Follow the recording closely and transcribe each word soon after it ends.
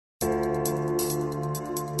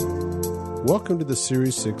Welcome to the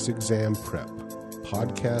Series 6 Exam Prep,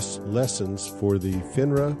 podcast lessons for the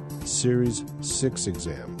FINRA Series 6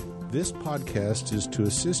 exam. This podcast is to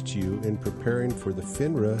assist you in preparing for the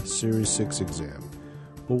FINRA Series 6 exam.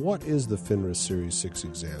 Well, what is the FINRA Series 6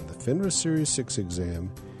 exam? The FINRA Series 6 exam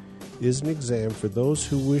is an exam for those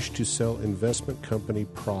who wish to sell investment company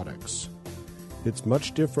products. It's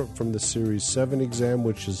much different from the Series 7 exam,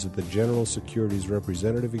 which is the General Securities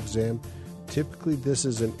Representative exam. Typically, this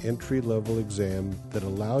is an entry-level exam that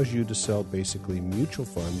allows you to sell basically mutual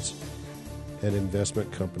funds and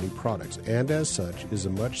investment company products, and as such is a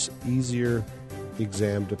much easier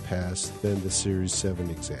exam to pass than the Series 7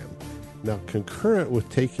 exam. Now, concurrent with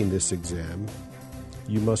taking this exam,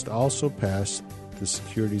 you must also pass the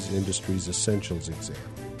Securities Industries Essentials exam.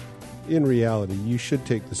 In reality, you should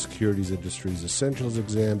take the Securities Industries Essentials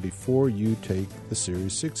exam before you take the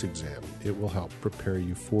Series 6 exam. It will help prepare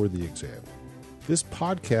you for the exam. This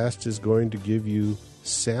podcast is going to give you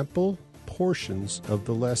sample portions of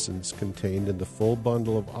the lessons contained in the full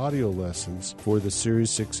bundle of audio lessons for the Series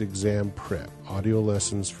 6 exam prep, audio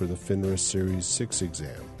lessons for the FINRA Series 6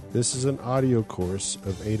 exam. This is an audio course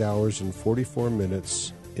of 8 hours and 44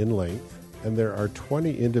 minutes in length, and there are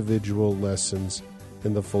 20 individual lessons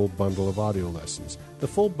in the full bundle of audio lessons. The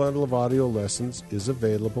full bundle of audio lessons is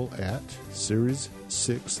available at Series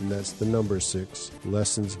 6, and that's the number 6,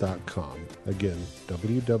 lessons.com. Again,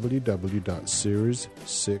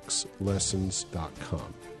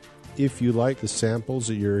 www.series6lessons.com. If you like the samples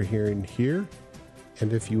that you're hearing here,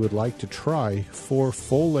 and if you would like to try 4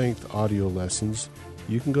 full-length audio lessons,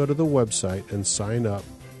 you can go to the website and sign up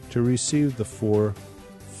to receive the 4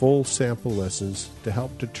 full sample lessons to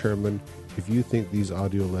help determine if you think these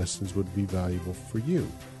audio lessons would be valuable for you.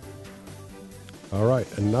 All right,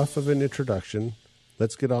 enough of an introduction.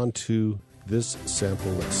 Let's get on to this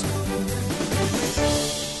sample lesson.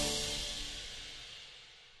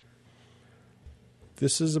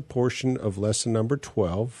 This is a portion of lesson number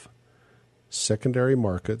 12, Secondary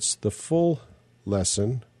Markets. The full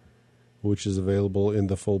lesson, which is available in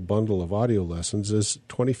the full bundle of audio lessons, is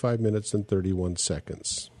 25 minutes and 31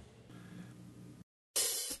 seconds.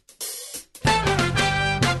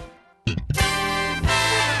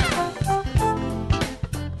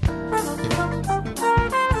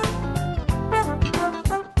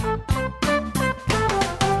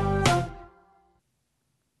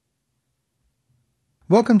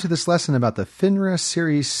 Welcome to this lesson about the FINRA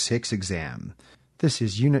Series 6 exam. This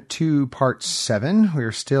is Unit 2, Part 7. We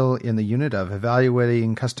are still in the unit of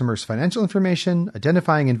evaluating customers' financial information,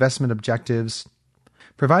 identifying investment objectives,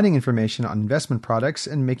 providing information on investment products,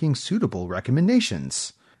 and making suitable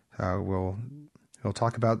recommendations. We'll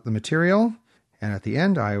talk about the material, and at the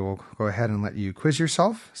end I will go ahead and let you quiz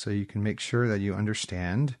yourself so you can make sure that you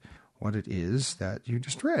understand what it is that you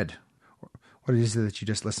just read, or what it is that you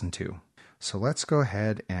just listened to. So let's go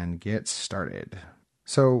ahead and get started.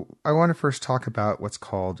 So I want to first talk about what's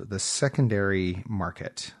called the secondary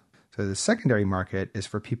market. So the secondary market is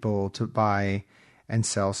for people to buy and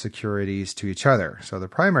sell securities to each other. So the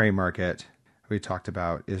primary market we talked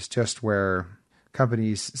about is just where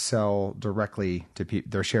companies sell directly to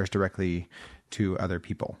their shares directly to other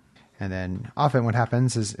people. And then often what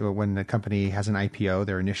happens is when the company has an IPO,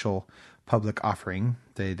 their initial public offering,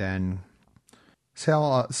 they then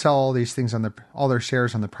sell all these things on all their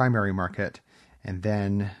shares on the primary market, and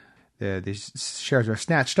then these shares are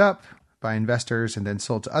snatched up by investors and then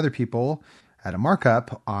sold to other people at a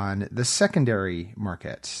markup on the secondary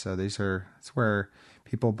market. So it's where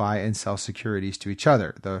people buy and sell securities to each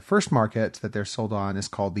other. The first market that they're sold on is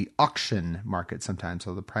called the auction market sometimes,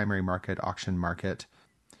 so the primary market, auction market.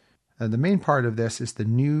 The main part of this is the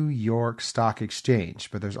New York Stock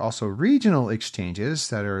Exchange, but there's also regional exchanges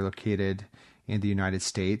that are located in the United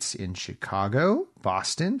States in Chicago,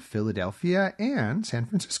 Boston, Philadelphia, and San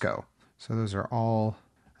Francisco. So those are all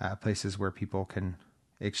places where people can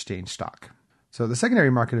exchange stock. So the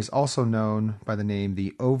secondary market is also known by the name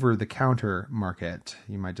the over-the-counter market.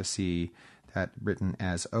 You might just see that written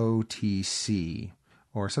as OTC,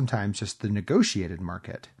 or sometimes just the negotiated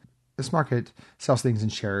market. This market sells things in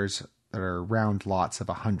shares that are round lots of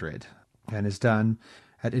 100 and is done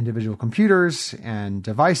at individual computers and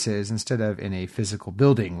devices instead of in a physical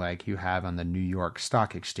building like you have on the New York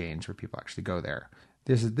Stock Exchange where people actually go there.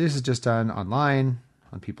 This is just done online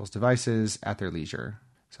on people's devices at their leisure.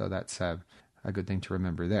 So that's a good thing to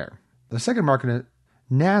remember there. The second market,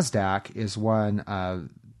 NASDAQ, is one a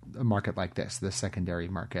market like this, the secondary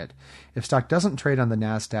market. If stock doesn't trade on the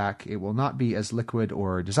NASDAQ, it will not be as liquid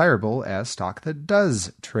or desirable as stock that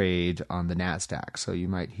does trade on the NASDAQ. So you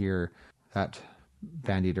might hear that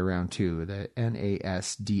bandied around too, the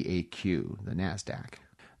NASDAQ, the NASDAQ.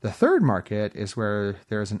 The third market is where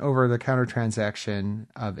there is an over-the-counter transaction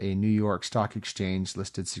of a New York Stock Exchange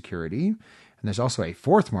listed security. And there's also a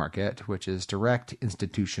fourth market, which is direct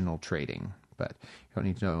institutional trading. But you don't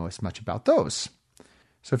need to know as much about those.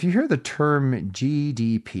 So if you hear the term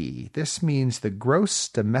GDP, this means the gross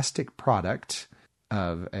domestic product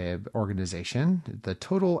of an organization, the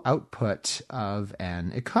total output of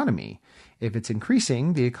an economy. If it's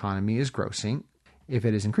increasing, the economy is grossing. If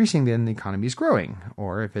it is increasing, then the economy is growing.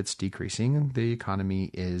 Or if it's decreasing, the economy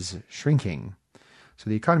is shrinking. So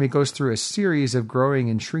the economy goes through a series of growing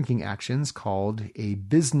and shrinking actions called a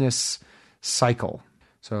business cycle.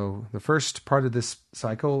 So the first part of this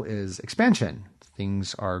cycle is expansion.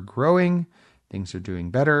 Things are growing, things are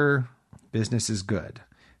doing better, business is good.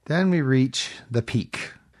 Then we reach the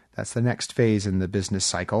peak. That's the next phase in the business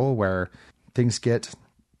cycle where things get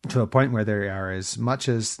to a point where there are as much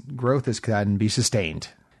as growth as can be sustained.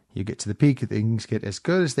 You get to the peak, things get as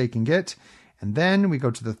good as they can get, and then we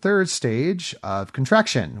go to the third stage of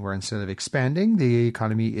contraction, where instead of expanding, the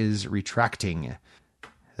economy is retracting.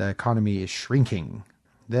 The economy is shrinking.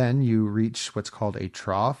 Then you reach what's called a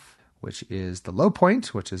trough, which is the low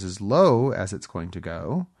point, which is as low as it's going to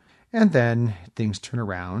go. And then things turn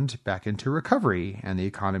around back into recovery, and the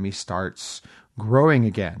economy starts growing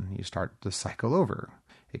again. You start the cycle over.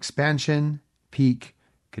 Expansion, peak,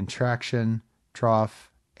 contraction,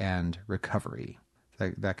 trough, and recovery.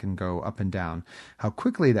 That can go up and down. How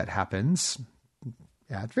quickly that happens,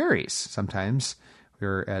 that varies. Sometimes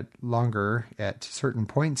we're at longer at certain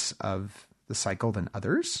points of the cycle than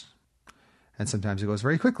others, and sometimes it goes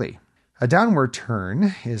very quickly. A downward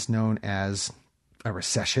turn is known as a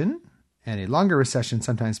recession, and a longer recession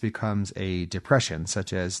sometimes becomes a depression,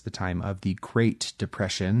 such as the time of the Great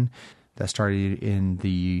Depression that started in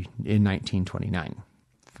 1929.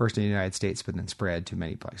 First in the United States, but then spread to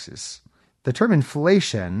many places. The term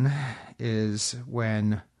inflation is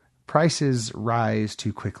when prices rise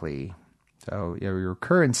too quickly. So your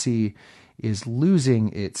currency is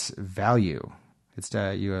losing its value. It's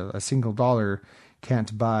a single dollar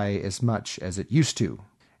can't buy as much as it used to.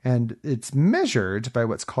 And it's measured by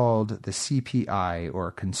what's called the CPI,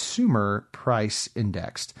 or Consumer Price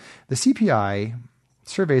Index. The CPI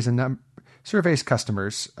surveys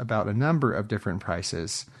customers about a number of different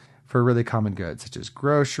prices for really common goods, such as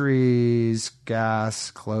groceries, gas,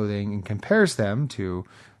 clothing, and compares them to,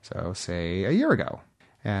 say, a year ago.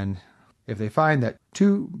 And if they find that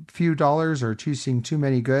too few dollars are choosing too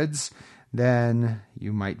many goods, then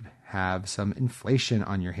you might have some inflation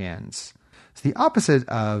on your hands. So the opposite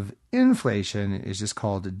of inflation is just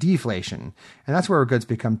called deflation. And that's where goods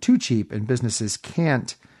become too cheap and businesses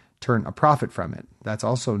can't turn a profit from it. That's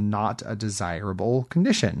also not a desirable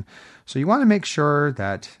condition. So you want to make sure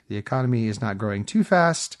that the economy is not growing too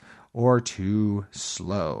fast or too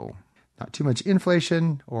slow. Not too much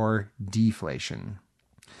inflation or deflation.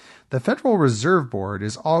 The Federal Reserve Board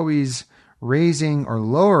is always raising or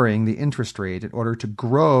lowering the interest rate in order to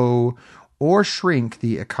grow or shrink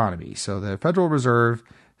the economy. So the Federal Reserve,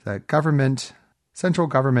 the central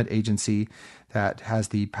government agency that has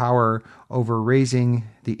the power over raising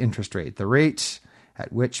the interest rate, the rate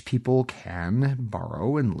at which people can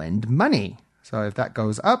borrow and lend money. So if that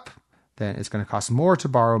goes up, then it's going to cost more to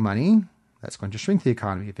borrow money. That's going to shrink the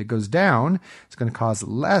economy. If it goes down, it's going to cost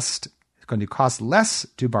less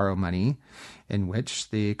to borrow money, in which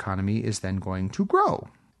the economy is then going to grow,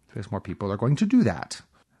 because more people are going to do that.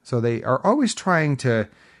 So they are always trying to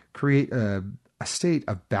create a state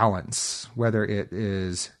of balance, whether it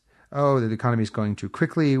is, the economy is going too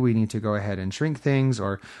quickly, we need to go ahead and shrink things,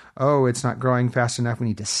 or, it's not growing fast enough, we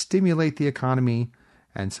need to stimulate the economy.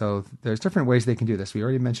 And so there's different ways they can do this. We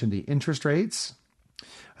already mentioned the interest rates.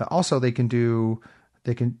 Also, which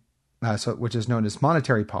is known as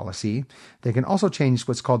monetary policy. They can also change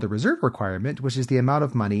what's called the reserve requirement, which is the amount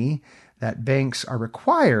of money that banks are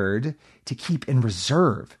required to keep in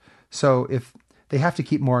reserve. So if they have to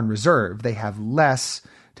keep more in reserve, they have less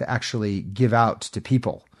to actually give out to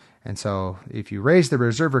people. And so if you raise the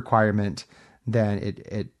reserve requirement, then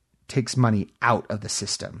it takes money out of the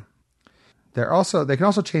system. They can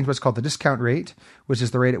also change what's called the discount rate, which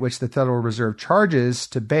is the rate at which the Federal Reserve charges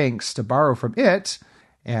to banks to borrow from it.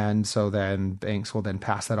 And so then banks will then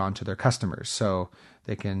pass that on to their customers. So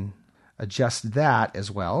they can adjust that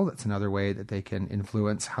as well. That's another way that they can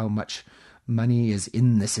influence how much money is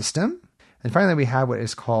in the system. And finally, we have what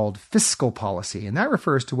is called fiscal policy. And that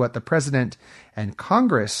refers to what the president and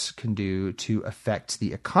Congress can do to affect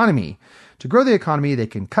the economy. To grow the economy, they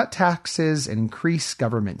can cut taxes and increase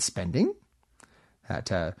government spending.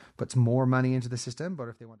 That puts more money into the system, but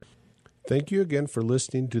if they want to... Thank you again for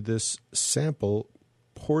listening to this sample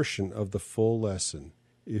portion of the full lesson.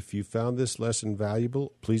 If you found this lesson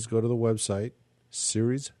valuable, please go to the website,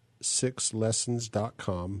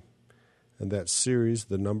 series6lessons.com, and that's series,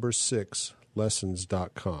 the number 6,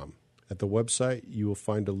 lessons.com. At the website, you will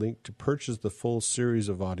find a link to purchase the full series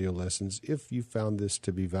of audio lessons if you found this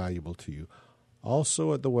to be valuable to you.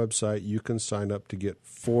 Also at the website, you can sign up to get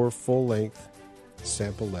 4 full-length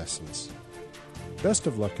sample lessons. Best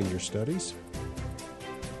of luck in your studies.